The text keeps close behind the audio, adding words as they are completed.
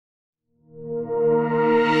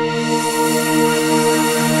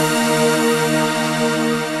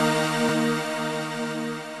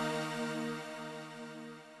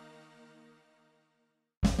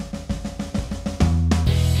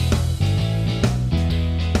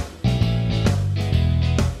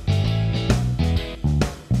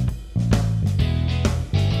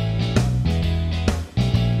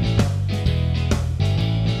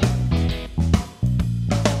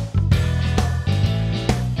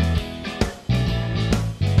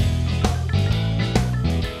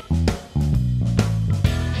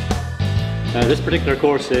This particular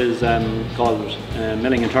course is called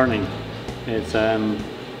Milling and Turning. It's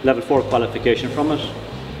level 4 qualification from it,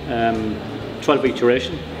 12-week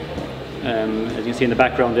duration. As you can see in the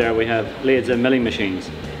background there, we have lathes and milling machines.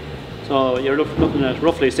 So you're looking at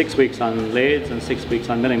roughly 6 weeks on lathes and 6 weeks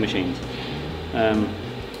on milling machines.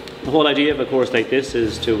 The whole idea of a course like this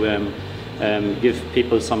is to give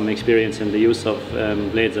people some experience in the use of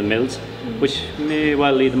lathes and mills, which may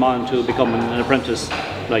well lead them on to become an apprentice,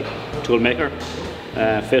 like toolmaker,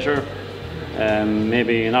 fitter,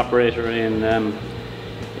 maybe an operator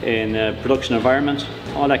in a production environment,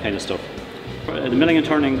 all that kind of stuff. The milling and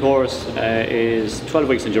turning course is 12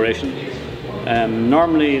 weeks in duration.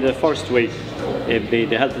 Normally the first week it'd be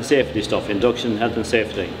the health and safety stuff, induction, health and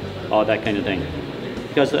safety, all that kind of thing.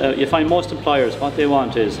 Because you find most employers, what they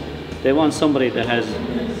want is, they want somebody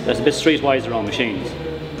that's a bit streetwise around machines.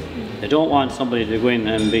 They don't want somebody to go in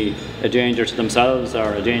and be a danger to themselves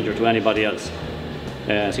or a danger to anybody else.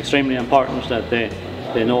 It's extremely important that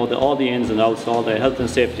they know all the ins and outs, all the health and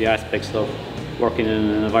safety aspects of working in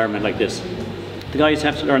an environment like this. The guys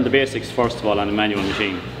have to learn the basics first of all on a manual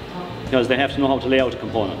machine, because they have to know how to lay out a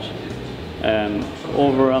component.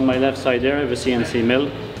 Over on my left side there I have a CNC mill.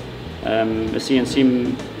 The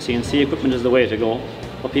CNC equipment is the way to go,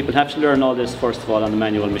 but people have to learn all this first of all on the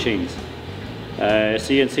manual machines. A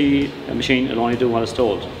CNC machine will only do what it's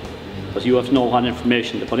told, but you have to know what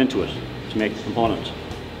information to put into it to make the component.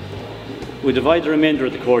 We divide the remainder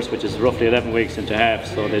of the course, which is roughly 11 weeks, into half,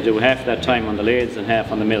 so they do half that time on the lathes and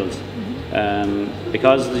half on the mills.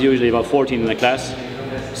 Because there's usually about 14 in the class,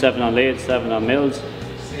 7 on lathes, 7 on mills,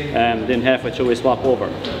 then halfway through we swap over.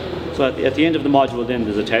 So at the end of the module then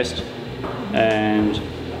there's a test, and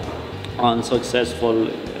on successful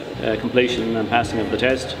completion and passing of the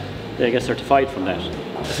test, they get certified from that.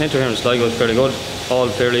 The centre here in Sligo is fairly good, all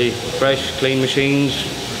fairly fresh, clean machines,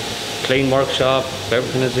 clean workshop,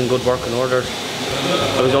 everything is in good working order.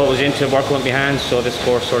 I was always into working with my hands, so this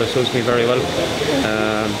course sort of suits me very well.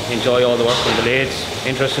 Enjoy all the work on the lathes,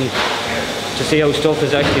 interesting to see how stuff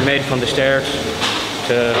is actually made from the start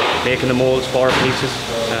to making the moulds for pieces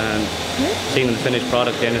and seeing the finished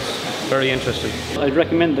product, then it's very interesting. I'd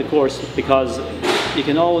recommend the course because you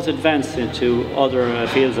can always advance into other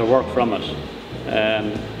fields of work from it.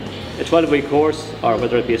 A 12-week course, or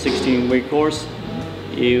whether it be a 16-week course,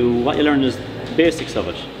 what you learn is the basics of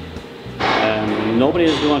it. Nobody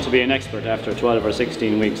is going to be an expert after 12 or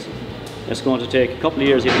 16 weeks. It's going to take a couple of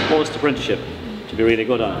years, even post-apprenticeship, to be really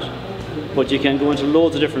good on it. But you can go into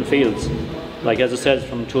loads of different fields, like as I said,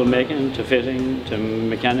 from tool making to fitting to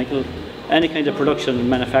mechanical, any kind of production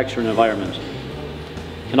manufacturing environment.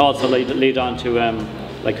 Can also lead on to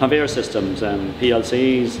like conveyor systems and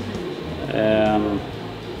PLCs.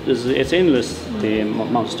 It's endless the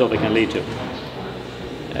amount of stuff it can lead to.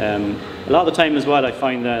 A lot of the time as well I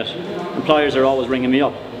find that employers are always ringing me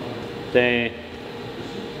up. They're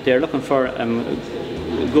looking for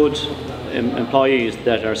good employees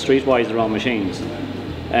that are streetwise around machines,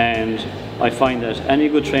 and I find that any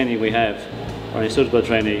good trainee we have, or any suitable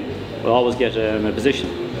trainee, will always get a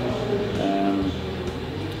position.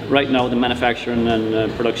 Right now the manufacturing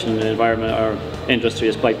and production environment or industry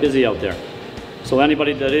is quite busy out there. So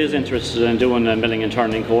anybody that is interested in doing a milling and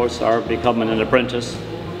turning course or becoming an apprentice,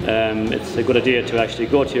 it's a good idea to actually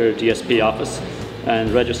go to your DSP office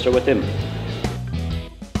and register with them.